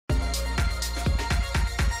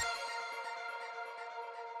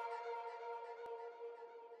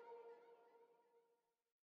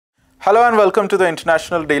Hello and welcome to the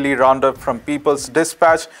International Daily Roundup from People's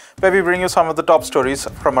Dispatch, where we bring you some of the top stories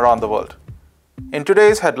from around the world. In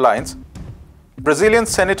today's headlines, Brazilian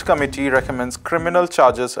Senate Committee recommends criminal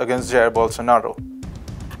charges against Jair Bolsonaro.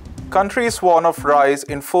 Countries warn of rise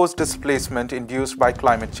in forced displacement induced by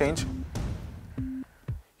climate change.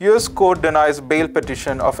 US court denies bail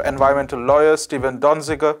petition of environmental lawyer Steven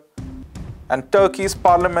Donziger. And Turkey's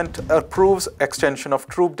parliament approves extension of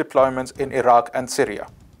troop deployments in Iraq and Syria.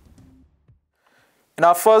 In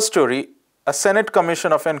our first story, a Senate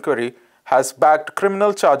Commission of Inquiry has backed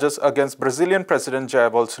criminal charges against Brazilian President Jair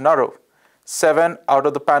Bolsonaro. 7 out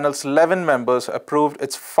of the panel's 11 members approved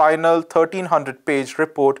its final 1,300-page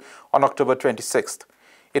report on October 26th.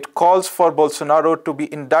 It calls for Bolsonaro to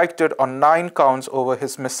be indicted on 9 counts over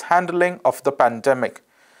his mishandling of the pandemic.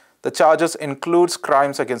 The charges include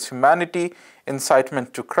crimes against humanity,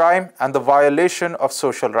 incitement to crime, and the violation of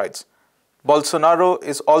social rights. Bolsonaro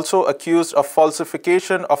is also accused of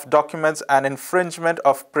falsification of documents and infringement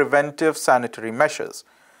of preventive sanitary measures.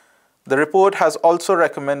 The report has also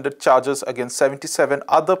recommended charges against 77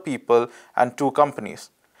 other people and 2 companies.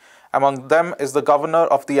 Among them is the governor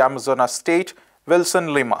of the Amazonas state,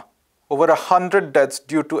 Wilson Lima. Over 100 deaths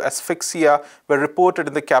due to asphyxia were reported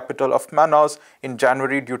in the capital of Manaus in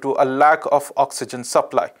January due to a lack of oxygen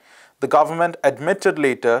supply. The government admitted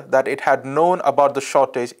later that it had known about the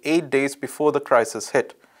shortage 8 days before the crisis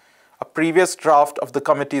hit. A previous draft of the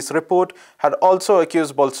committee's report had also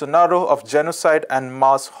accused Bolsonaro of genocide and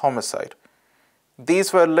mass homicide.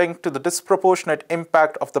 These were linked to the disproportionate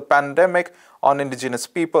impact of the pandemic on indigenous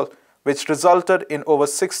people, which resulted in over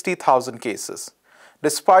 60,000 cases.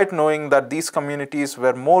 Despite knowing that these communities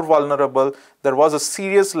were more vulnerable, there was a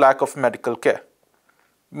serious lack of medical care.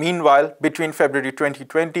 Meanwhile, between February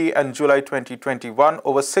 2020 and July 2021,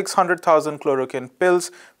 over 600,000 chloroquine pills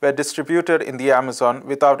were distributed in the Amazon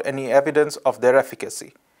without any evidence of their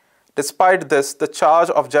efficacy. Despite this, the charge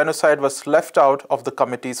of genocide was left out of the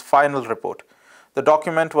committee's final report. The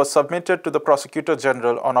document was submitted to the Prosecutor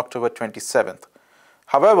General on October 27th.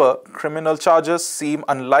 However, criminal charges seem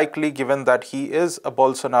unlikely given that he is a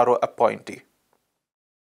Bolsonaro appointee.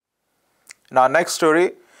 In our next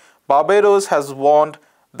story, Barbados has warned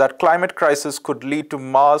that climate crisis could lead to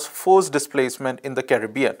mass forced displacement in the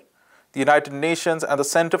Caribbean. The United Nations and the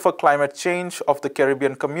Center for Climate Change of the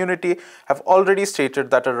Caribbean Community have already stated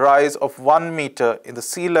that a rise of 1 meter in the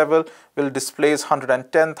sea level will displace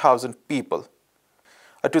 110,000 people.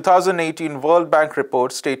 A 2018 World Bank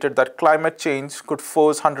report stated that climate change could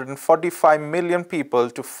force 145 million people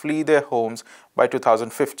to flee their homes by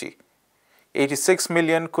 2050. 86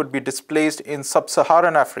 million could be displaced in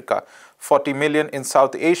sub-Saharan Africa, 40 million in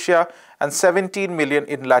South Asia, and 17 million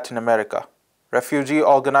in Latin America. Refugee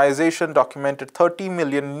Organization documented 30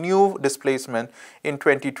 million new displacement in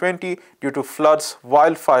 2020 due to floods,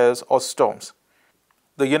 wildfires, or storms.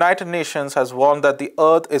 The United Nations has warned that the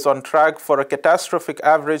Earth is on track for a catastrophic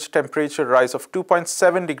average temperature rise of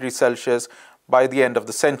 2.7 degrees Celsius by the end of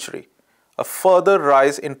the century. A further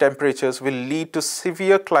rise in temperatures will lead to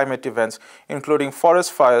severe climate events, including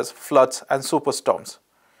forest fires, floods, and superstorms.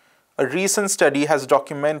 A recent study has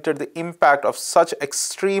documented the impact of such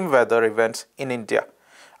extreme weather events in India.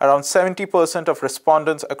 Around 70% of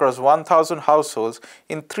respondents across 1,000 households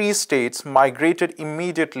in 3 states migrated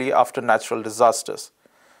immediately after natural disasters.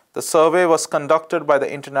 The survey was conducted by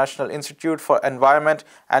the International Institute for Environment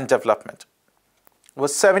and Development. Over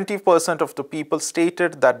 70% of the people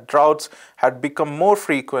stated that droughts had become more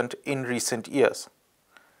frequent in recent years.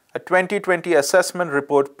 A 2020 assessment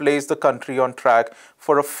report placed the country on track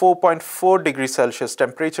for a 4.4 degrees Celsius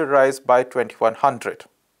temperature rise by 2100.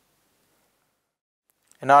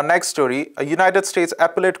 In our next story, a United States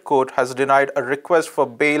appellate court has denied a request for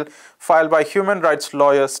bail filed by human rights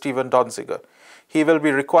lawyer Steven Donziger. He will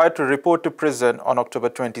be required to report to prison on October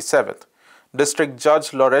 27th. District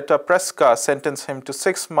Judge Loretta Preska sentenced him to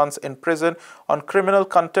 6 months in prison on criminal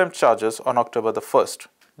contempt charges on October the 1st.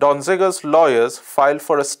 Donziger's lawyers filed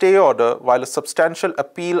for a stay order while a substantial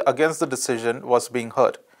appeal against the decision was being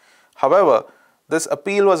heard. However, this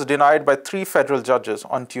appeal was denied by 3 federal judges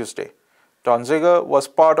on Tuesday. Donziger was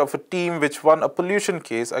part of a team which won a pollution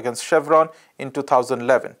case against Chevron in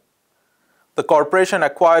 2011. The corporation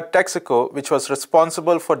acquired Texaco, which was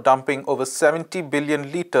responsible for dumping over 70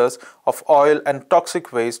 billion liters of oil and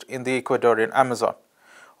toxic waste in the Ecuadorian Amazon.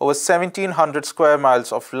 Over 1,700 square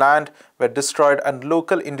miles of land were destroyed and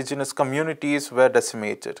local indigenous communities were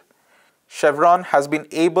decimated. Chevron has been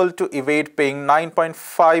able to evade paying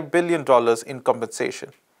 $9.5 billion in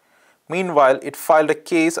compensation. Meanwhile, it filed a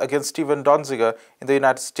case against Steven Donziger in the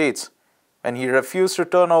United States. When he refused to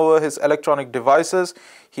turn over his electronic devices,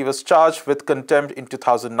 he was charged with contempt in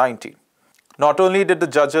 2019. Not only did the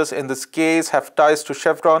judges in this case have ties to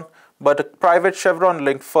Chevron, but a private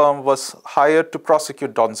Chevron-linked firm was hired to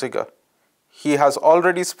prosecute Donziger. He has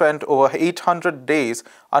already spent over 800 days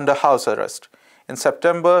under house arrest. In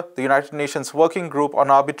September, the United Nations Working Group on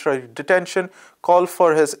Arbitrary Detention called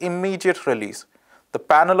for his immediate release. The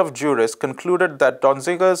panel of jurists concluded that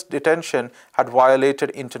Donziger's detention had violated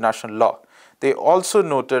international law. They also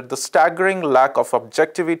noted the staggering lack of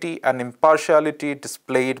objectivity and impartiality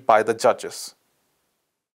displayed by the judges.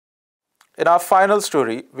 In our final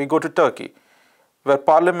story, we go to Turkey, where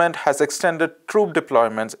Parliament has extended troop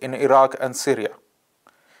deployments in Iraq and Syria.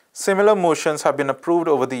 Similar motions have been approved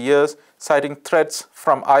over the years, citing threats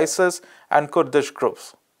from ISIS and Kurdish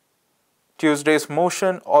groups. Tuesday's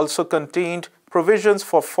motion also contained provisions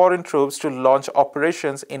for foreign troops to launch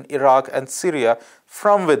operations in Iraq and Syria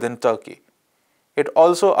from within Turkey. It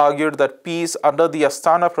also argued that peace under the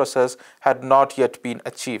Astana process had not yet been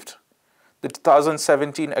achieved. The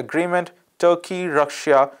 2017 agreement, Turkey,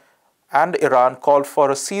 Russia, and Iran called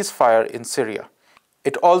for a ceasefire in Syria.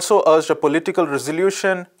 It also urged a political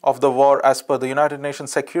resolution of the war as per the United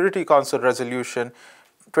Nations Security Council Resolution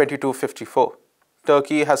 2254.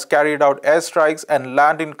 Turkey has carried out airstrikes and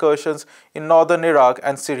land incursions in northern Iraq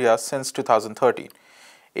and Syria since 2013.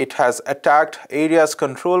 It has attacked areas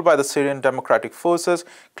controlled by the Syrian Democratic Forces,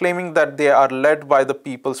 claiming that they are led by the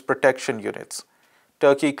People's Protection Units.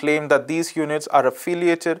 Turkey claimed that these units are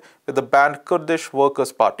affiliated with the banned Kurdish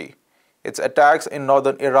Workers' Party. Its attacks in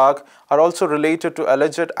northern Iraq are also related to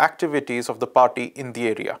alleged activities of the party in the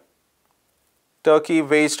area. Turkey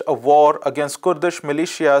waged a war against Kurdish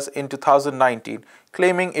militias in 2019,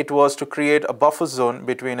 claiming it was to create a buffer zone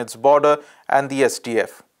between its border and the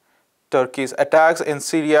SDF. Turkey's attacks in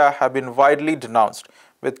Syria have been widely denounced,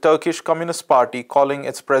 with Turkish Communist Party calling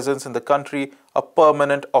its presence in the country a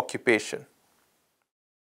permanent occupation.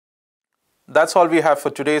 That's all we have for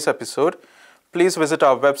today's episode. Please visit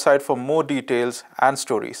our website for more details and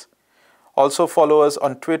stories. Also follow us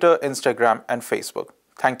on Twitter, Instagram, and Facebook.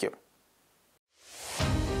 Thank you.